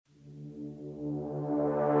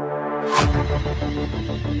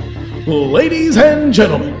Ladies and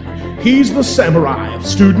gentlemen, he's the samurai of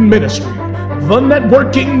student ministry, the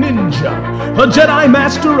networking ninja, a Jedi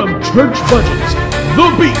master of church budgets, the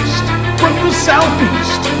beast from the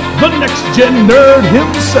southeast, the next-gen nerd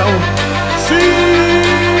himself, CJ!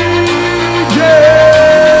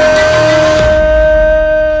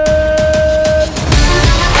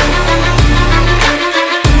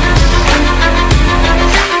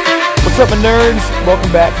 What's up, my nerds?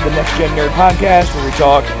 Welcome back to the Next Gen Nerd Podcast, where we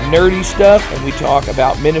talk nerdy stuff and we talk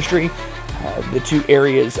about ministry, the two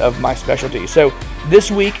areas of my specialty. So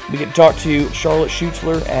this week, we get to talk to Charlotte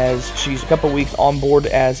Schutzler, as she's a couple weeks on board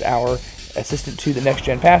as our assistant to the Next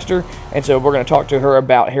Gen pastor. And so we're going to talk to her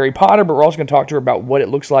about Harry Potter, but we're also going to talk to her about what it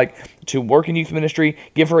looks like to work in youth ministry,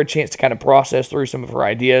 give her a chance to kind of process through some of her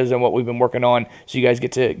ideas and what we've been working on, so you guys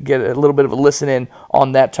get to get a little bit of a listen in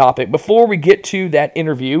on that topic. Before we get to that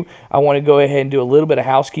interview, I want to go ahead and do a little bit of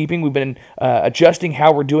housekeeping. We've been adjusting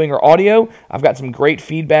how we're doing our audio. I've got some great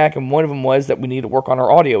feedback, and one of them was that we need to work on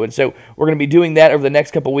our audio, and so we're going to be doing that over the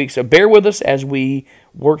next couple weeks, so bear with us as we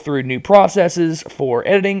work through new processes for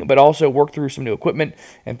editing, but also work through some new equipment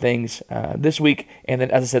and things this week. And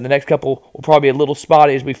then, as I said, the next couple will probably be a little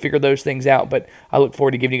spotty as we figure those things out, but I look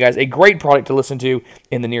forward to giving you guys a great product to listen to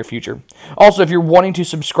in the near future. Also, if you're wanting to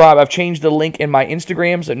subscribe, I've changed the link in my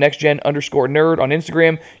Instagram, so nextgen_nerd on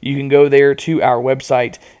Instagram. You can go there to our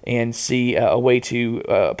website and see a way to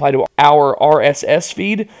apply to our RSS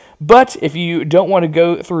feed. But if you don't want to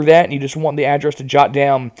go through that and you just want the address to jot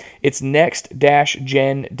down, it's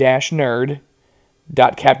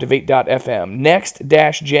next-gen-nerd.captivate.fm.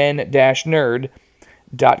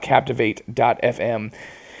 Next-gen-nerd.captivate.fm.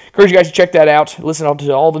 Encourage you guys to check that out. Listen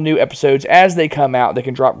to all the new episodes as they come out. They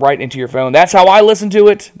can drop right into your phone. That's how I listen to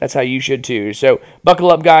it. That's how you should too. So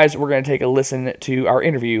buckle up, guys. We're going to take a listen to our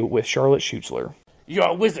interview with Charlotte Schutzler. You're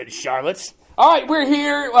a wizard, Charlotte. All right, we're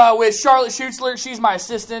here with Charlotte Schutzler. She's my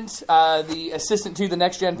assistant, the assistant to the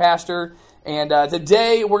Next Gen pastor. And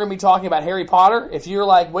today we're going to be talking about Harry Potter. If you're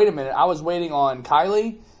like, wait a minute, I was waiting on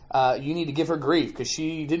Kylie, you need to give her grief because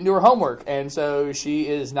she didn't do her homework. And so she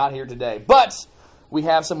is not here today. But we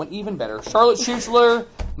have someone even better. Charlotte Schutzler,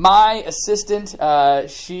 my assistant.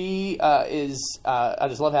 She is, I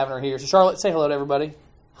just love having her here. So Charlotte, say hello to everybody.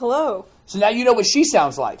 Hello. So now you know what she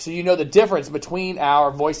sounds like. So you know the difference between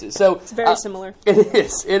our voices. So it's very similar. It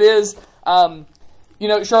is. It is. You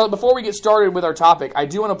know, Charlotte, before we get started with our topic, I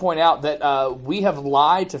do want to point out that we have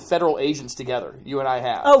lied to federal agents together. You and I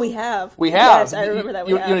have. Oh, we have. We have. Yes, I remember that.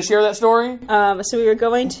 You want to share that story? So we were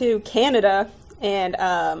going to Canada, and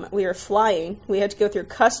we were flying. We had to go through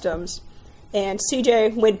customs, and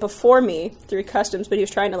CJ went before me through customs, but he was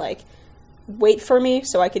trying to, like, wait for me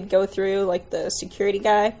so I could go through, like, the security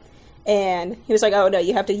guy. And he was like, "Oh no,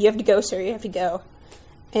 you have to go, sir. You have to go."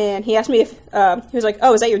 And he asked me if he was like,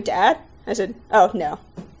 "Oh, is that your dad?" I said, "Oh no."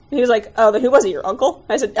 And he was like, "Oh, then who was it? Your uncle?"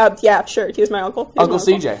 I said, "Yeah, sure. He was my uncle." Uncle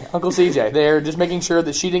CJ. Uncle CJ. They're just making sure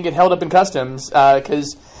that she didn't get held up in customs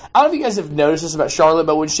because I don't know if you guys have noticed this about Charlotte,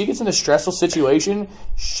 but when she gets in a stressful situation,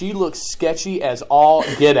 she looks sketchy as all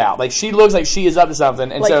get out. Like, she looks like she is up to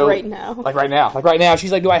something. And like so, right now. Like right now.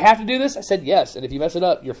 She's like, "Do I have to do this?" I said, "Yes. And if you mess it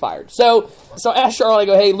up, you're fired." So I asked Charlotte, I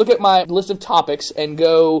go, "Hey, look at my list of topics and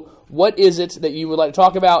go, what is it that you would like to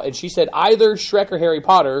talk about?" And she said, either Shrek or Harry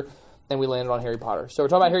Potter. And we landed on Harry Potter. So we're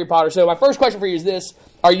talking about Harry Potter. So my first question for you is this.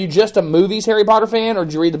 Are you just a movies Harry Potter fan, or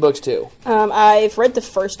did you read the books too? I've read the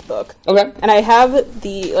first book. Okay. And I have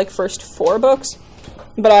the, like, first 4 books,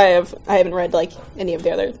 but I haven't read, like, any of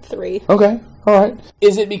the other 3. Okay. All right.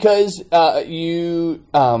 Is it because you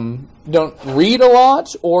don't read a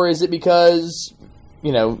lot, or is it because,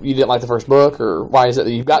 you know, you didn't like the first book, or why is it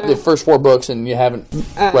that you've got the first 4 books and you haven't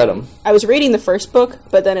read them? I was reading the first book,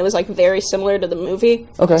 but then it was, like, very similar to the movie.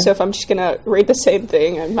 Okay. So if I'm just going to read the same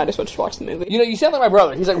thing, I might as well just watch the movie. You know, you sound like my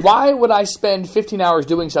brother. He's like, why would I spend 15 hours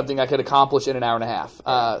doing something I could accomplish in an hour and a half?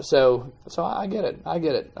 So I get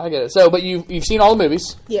it. So, but you've seen all the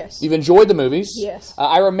movies. Yes. You've enjoyed the movies. Yes.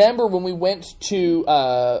 I remember when we went to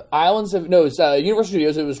Universal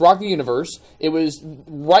Studios. It was Rock the Universe. It was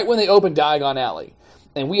right when they opened Diagon Alley.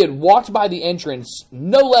 And we had walked by the entrance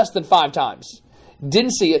no less than 5 times.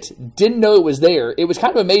 Didn't see it. Didn't know it was there. It was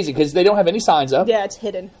kind of amazing because they don't have any signs up. Yeah, it's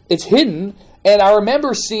hidden. It's hidden. And I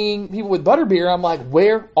remember seeing people with butterbeer. I'm like,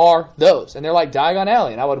 where are those? And they're like, Diagon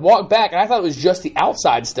Alley. And I would walk back, and I thought it was just the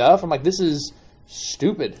outside stuff. I'm like, this is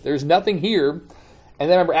stupid. There's nothing here. And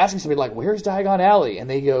then I remember asking somebody, like, where's Diagon Alley? And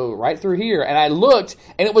they go, right through here. And I looked,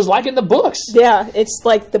 and it was like in the books. Yeah, it's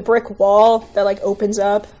like the brick wall that, like, opens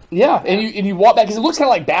up. Yeah, and you walk back, because it looks kind of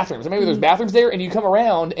like bathrooms. Maybe there's bathrooms there, and you come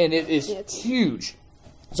around, and it is huge.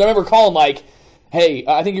 So I remember calling, like, hey,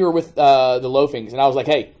 I think you were with the Loafings, and I was like,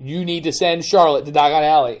 hey, you need to send Charlotte to Diagon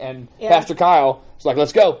Alley. And Pastor Kyle was like,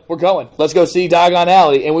 let's go. We're going. Let's go see Diagon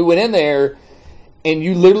Alley. And we went in there, and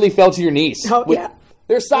you literally fell to your knees. Oh, yeah.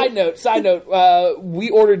 There's side note.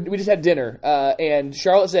 We just had dinner, and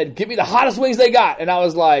Charlotte said, "Give me the hottest wings they got." And I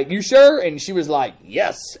was like, "You sure?" And she was like,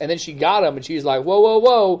 "Yes." And then she got them, and she was like,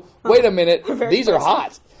 "Whoa, wait a minute, these are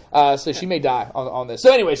hot." So she may die on this.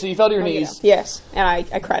 So anyway, so you fell to your knees. Yeah. Yes, and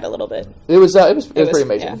I cried a little bit. It was pretty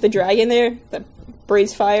amazing. Yeah. The dragon there that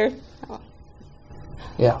breathes fire. Oh.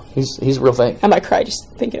 Yeah, he's a real thing. I might cry just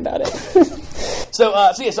thinking about it. So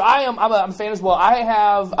I'm a fan as well.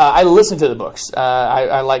 I listen to the books.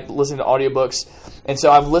 I like listening to audiobooks, and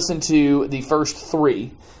so I've listened to the first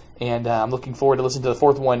 3, and I'm looking forward to listening to the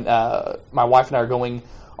 4th one. My wife and I are going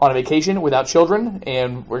on a vacation without children,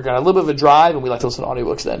 and we're going a little bit of a drive, and we like to listen to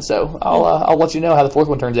audiobooks then. So I'll let you know how the 4th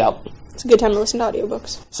one turns out. It's a good time to listen to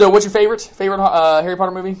audiobooks. So what's your favorite Harry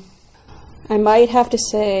Potter movie? I might have to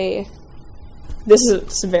say, this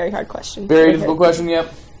is a very hard question. Very difficult question,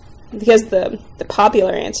 yep. Because the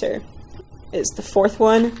popular answer is the 4th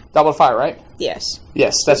one. Goblet of Fire, right? Yes.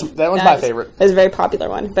 Yes, that one's my favorite. It's a very popular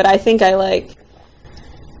one, but I think I like...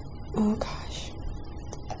 Oh, gosh.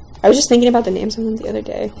 I was just thinking about the names of them the other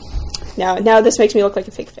day. Now this makes me look like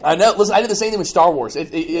a fake fan. I know. Listen, I did the same thing with Star Wars.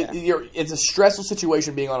 It's a stressful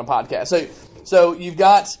situation being on a podcast. So you've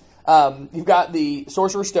got the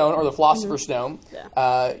Sorcerer's Stone or the Philosopher's Stone.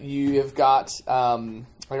 Yeah. You've got...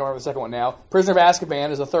 I don't remember the second one now. Prisoner of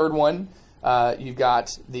Azkaban is the 3rd one. You've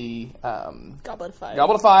got the Goblet of Fire.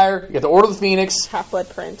 Goblet of Fire. You got the Order of the Phoenix. Half-Blood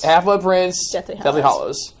Prince. Deathly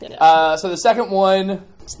Hallows. Yeah. So the second one,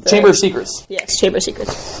 Chamber of Secrets. Yes, Chamber of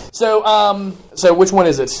Secrets. So which one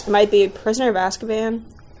is it? It might be Prisoner of Azkaban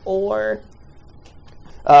or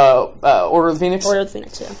Order of the Phoenix. Order of the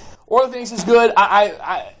Phoenix. Yeah. Order of the Phoenix is good.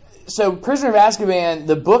 So Prisoner of Azkaban,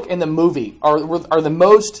 the book and the movie are the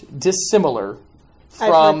most dissimilar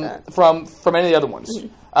from any of the other ones. Mm-hmm.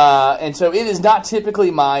 And so it is not typically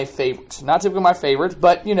my favorite.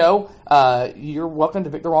 But, you're welcome to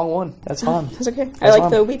pick the wrong one. That's fine. That's okay. I like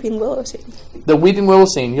the Weeping Willow scene. The Weeping Willow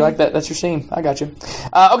scene. You like that? That's your scene. I got you.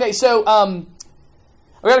 Okay, so I've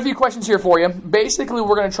got a few questions here for you. Basically,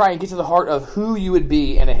 we're going to try and get to the heart of who you would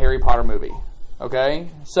be in a Harry Potter movie. Okay?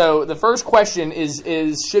 So the first question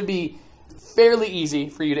should be fairly easy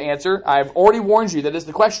for you to answer. I've already warned you that is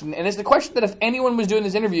the question, and it's the question that if anyone was doing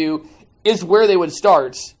this interview is where they would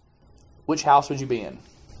start. Which house would you be in?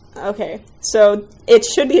 Okay, so it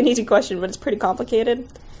should be an easy question, but it's pretty complicated.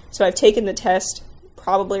 So I've taken the test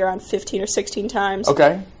probably around 15 or 16 times.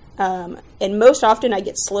 Okay. And most often I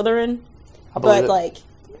get Slytherin, but like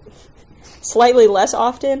slightly less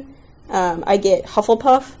often I get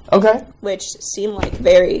Hufflepuff. Okay. Which seem like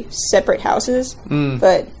very separate houses,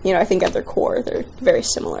 but I think at their core they're very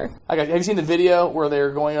similar. Have you seen the video where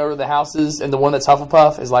they're going over the houses, and the one that's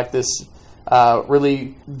Hufflepuff is like this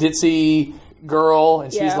really ditzy girl,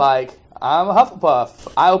 and she's like, "I'm a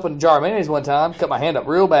Hufflepuff. I opened a jar of mayonnaise one time, cut my hand up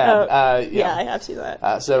real bad." Yeah, I have seen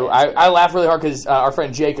that. So I laughed really hard because our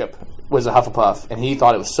friend Jacob was a Hufflepuff, and he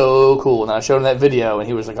thought it was so cool. And then I showed him that video, and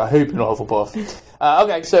he was like, "I hate being a Hufflepuff."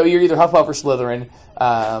 Okay, so you're either Hufflepuff or Slytherin.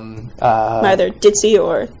 Either ditzy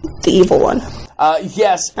or the evil one.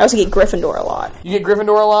 Yes. I also get Gryffindor a lot. You get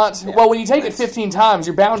Gryffindor a lot? Yeah. Well, when you take it 15 times,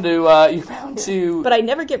 you're bound to... But I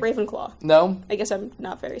never get Ravenclaw. No? I guess I'm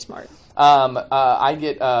not very smart. I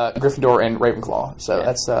get Gryffindor and Ravenclaw, so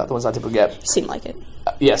that's the ones I typically get. Seem like it.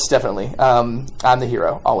 Yes, definitely. I'm the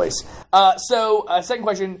hero, always. Second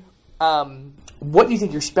question. What do you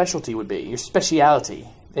think your specialty would be? Your speciality?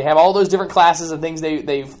 They have all those different classes and things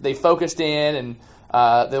they focused in and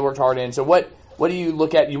they worked hard in. So what do you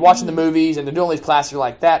look at? You're watching the movies and they're doing all these classes. You're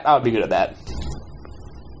like, that I would be good at that.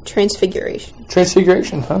 Transfiguration.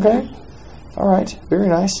 Okay. All right. Very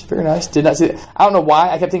nice. Did not see that. I don't know why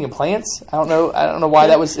I kept thinking plants. I don't know why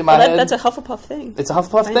that was in my head. That's a Hufflepuff thing. It's a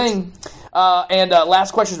Hufflepuff thing. And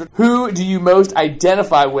last question: who do you most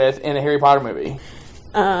identify with in a Harry Potter movie?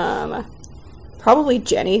 Probably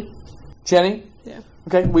Jenny. Jenny? Yeah.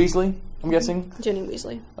 Okay, Weasley, I'm guessing. Jenny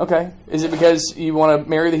Weasley. Okay. Is it because you want to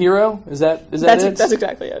marry the hero? Is that it? That's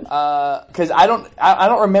exactly it. Because I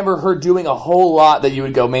don't remember her doing a whole lot that you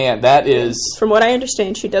would go, man, that is... From what I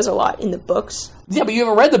understand, she does a lot in the books. Yeah, but you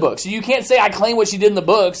haven't read the books. So you can't say I claim what she did in the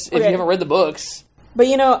books if you haven't read the books. But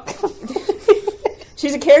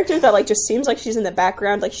she's a character that just seems like she's in the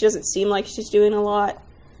background. She doesn't seem like she's doing a lot.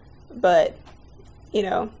 But,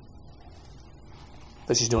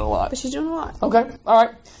 But she's doing a lot. Okay. All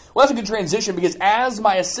right. Well, that's a good transition because as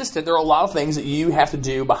my assistant, there are a lot of things that you have to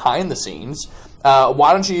do behind the scenes.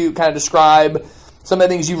 Why don't you kind of describe some of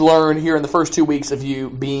the things you've learned here in the first 2 weeks of you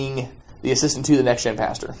being the assistant to the Next Gen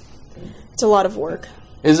pastor? It's a lot of work.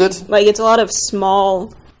 Is it? Like, it's a lot of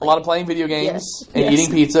small... A lot of playing video games Yes, and yes.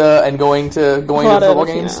 eating pizza and going to football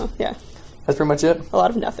games? Yeah. That's pretty much it? A lot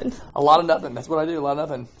of nothing. A lot of nothing. That's what I do, a lot of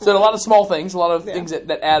nothing. So a lot of small things, a lot of things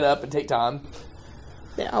that add up and take time.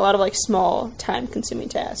 Yeah, a lot of, like, small, time-consuming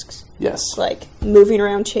tasks. Yes. Like, moving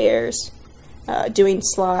around chairs, doing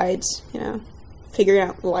slides, figuring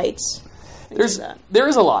out lights. There is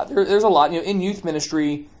a lot. There's a lot. In youth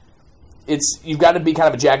ministry, you've got to be kind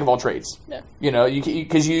of a jack of all trades. Yeah.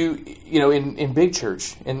 Because in big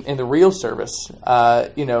church, in the real service,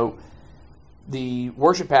 the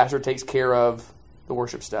worship pastor takes care of the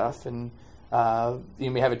worship stuff, and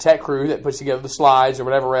you may have a tech crew that puts together the slides or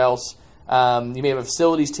whatever else. You may have a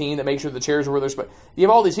facilities team that makes sure the chairs are where they're supposed. You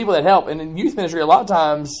have all these people that help, and in youth ministry, a lot of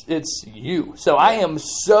times it's you. So I am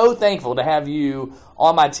so thankful to have you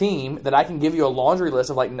on my team that I can give you a laundry list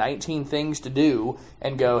of like 19 things to do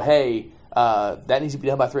and go, hey, that needs to be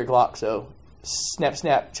done by 3 o'clock. So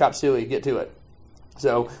snap, chop suey, get to it.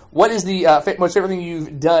 So what is the most favorite thing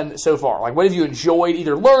you've done so far? Like, what have you enjoyed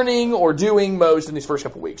either learning or doing most in these first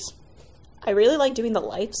couple weeks? I really like doing the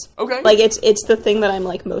lights. Okay. Like, it's the thing that I'm,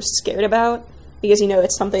 like, most scared about, because,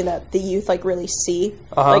 it's something that the youth, like, really see.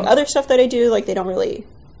 Uh-huh. Like, other stuff that I do, like, they don't really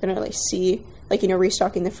see, like,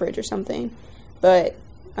 restocking the fridge or something. But,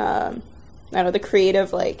 I don't know, the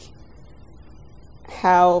creative, like,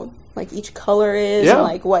 how, like, each color is, and,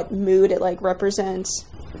 like, what mood it, like, represents.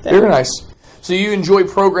 Very nice. So you enjoy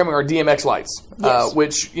programming our DMX lights, Yes.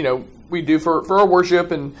 which, we do for our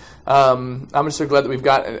worship, and I'm just so glad that we've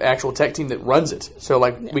got an actual tech team that runs it, so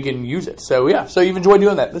we can use it. So yeah, so you've enjoyed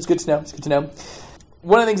doing that. That's good to know. It's good to know.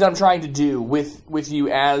 One of the things I'm trying to do with you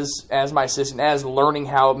as my assistant, as learning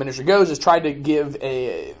how ministry goes, is try to give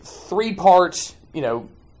a 3-part,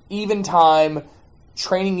 even time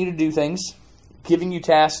training you to do things, giving you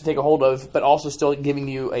tasks to take a hold of, but also still giving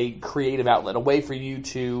you a creative outlet, a way for you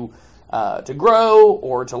to grow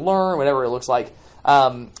or to learn, whatever it looks like.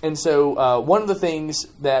 And so one of the things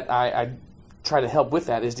that I try to help with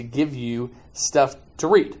that is to give you stuff to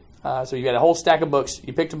read. So you got a whole stack of books.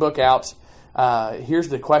 You picked a book out. Here's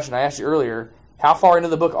the question I asked you earlier. How far into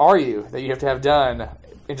the book are you that you have to have done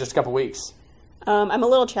in just a couple weeks? I'm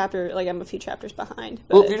a few chapters behind.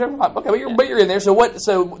 But, okay, but you're in there.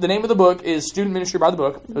 So the name of the book is Student Ministry by the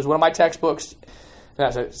Book. It was one of my textbooks.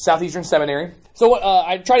 That's at Southeastern Seminary. So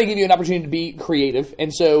I try to give you an opportunity to be creative.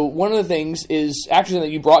 And so one of the things is actually that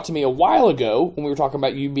you brought to me a while ago when we were talking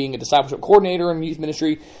about you being a discipleship coordinator in youth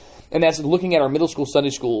ministry. And that's looking at our middle school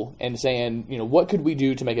Sunday school and saying, what could we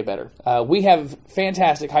do to make it better? We have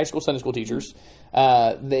fantastic high school Sunday school teachers.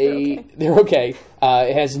 They're okay.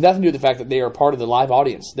 It has nothing to do with the fact that they are part of the live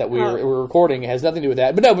audience that we're recording. It has nothing to do with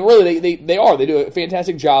that. But really, they are. They do a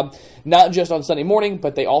fantastic job, not just on Sunday morning,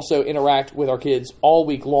 but they also interact with our kids all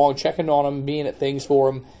week long, checking on them, being at things for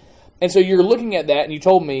them. And so you're looking at that, and you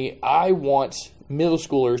told me, I want middle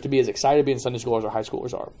schoolers to be as excited to be in Sunday school as our high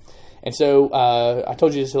schoolers are. And so I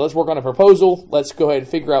told you, so let's work on a proposal. Let's go ahead and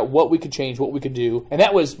figure out what we could change, what we could do. And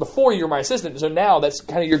that was before you were my assistant. So now that's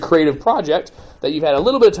kind of your creative project that you've had a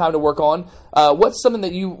little bit of time to work on. What's something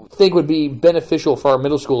that you think would be beneficial for our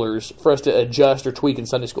middle schoolers for us to adjust or tweak in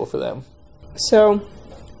Sunday school for them? So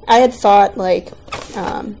I had thought, like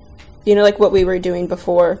what we were doing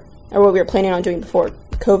before, or what we were planning on doing before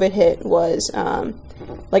COVID hit was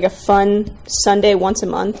like a fun Sunday once a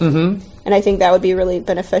month. Mm-hmm. And I think that would be really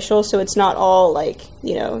beneficial. So it's not all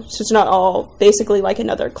it's not all basically like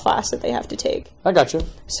another class that they have to take. I gotcha.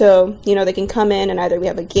 So, they can come in and either we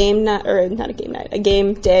have a game night, or not a game night, a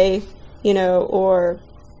game day, or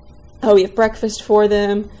we have breakfast for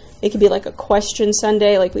them. It could be like a question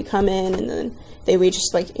Sunday, like we come in and then we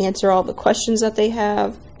just like answer all the questions that they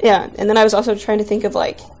have. Yeah. And then I was also trying to think of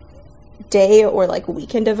like day or like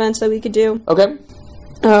weekend events that we could do. Okay.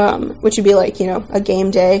 Which would be like, a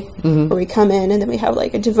game day where we come in and then we have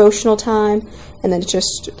like a devotional time and then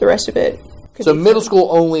just the rest of it. So middle school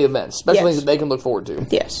only events, special things that they can look forward to.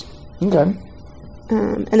 Yes. Okay.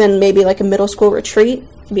 And then maybe like a middle school retreat.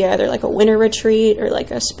 It could be either like a winter retreat or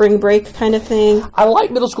like a spring break kind of thing. I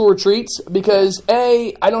like middle school retreats because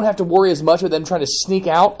I don't have to worry as much with them trying to sneak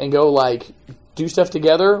out and go like do stuff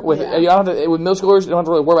together with with middle schoolers. You don't have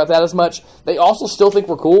to really worry about that as much. They also still think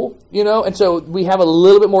we're cool, and so we have a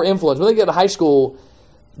little bit more influence. When they get to high school,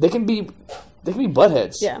 they can be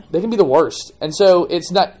buttheads. Yeah, they can be the worst, and so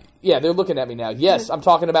it's not. Yeah, they're looking at me now. Yes, I'm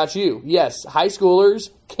talking about you. Yes, high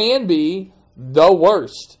schoolers can be the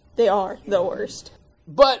worst. They are the worst.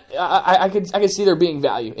 But I could see there being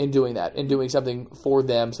value in doing that, in doing something for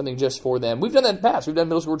them, something just for them. We've done that in the past. We've done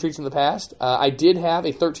middle school retreats in the past. I did have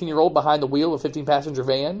a 13-year-old behind the wheel of a 15-passenger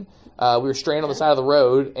van. We were stranded on the side of the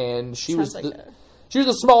road, and she was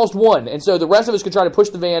the smallest one. And so the rest of us could try to push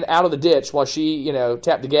the van out of the ditch while she,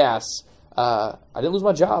 tapped the gas. I didn't lose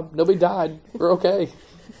my job. Nobody died. We're okay.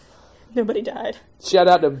 Nobody died. Shout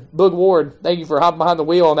out to Boog Ward. Thank you for hopping behind the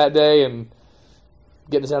wheel on that day and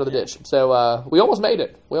getting us out of the ditch. So we almost made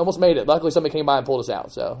it. Luckily, somebody came by and pulled us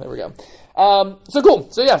out. So there we go. So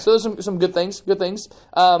cool. So yeah. So there's some good things.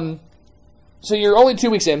 So you're only 2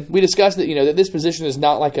 weeks in. We discussed that that this position is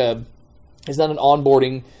not an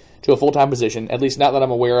onboarding to a full-time position. At least not that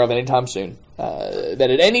I'm aware of anytime soon. That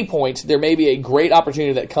at any point there may be a great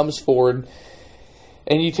opportunity that comes forward,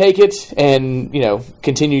 and you take it and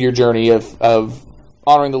continue your journey of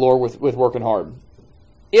honoring the Lord with working hard.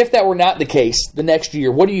 If that were not the case, the next year,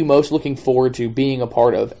 what are you most looking forward to being a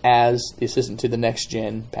part of as the assistant to the next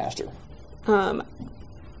gen pastor?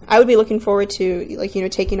 I would be looking forward to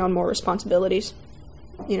taking on more responsibilities.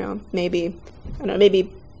 Maybe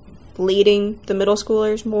leading the middle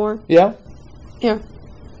schoolers more. Yeah. Yeah.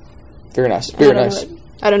 Very nice.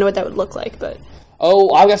 I don't know what that would look like, but.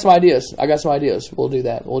 Oh, I've got some ideas. We'll do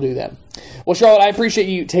that. Well, Charlotte, I appreciate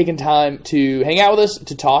you taking time to hang out with us,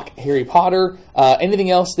 to talk Harry Potter.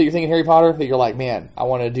 Anything else that you're thinking Harry Potter that you're like, man, I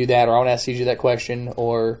want to do that, or I want to ask CJ that question,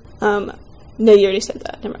 or... No, you already said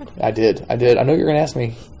that. Never mind. I did. I know you're going to ask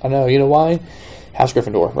me. I know. You know why? House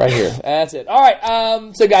Gryffindor, right here. That's it. All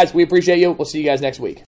right. So, guys, we appreciate you. We'll see you guys next week.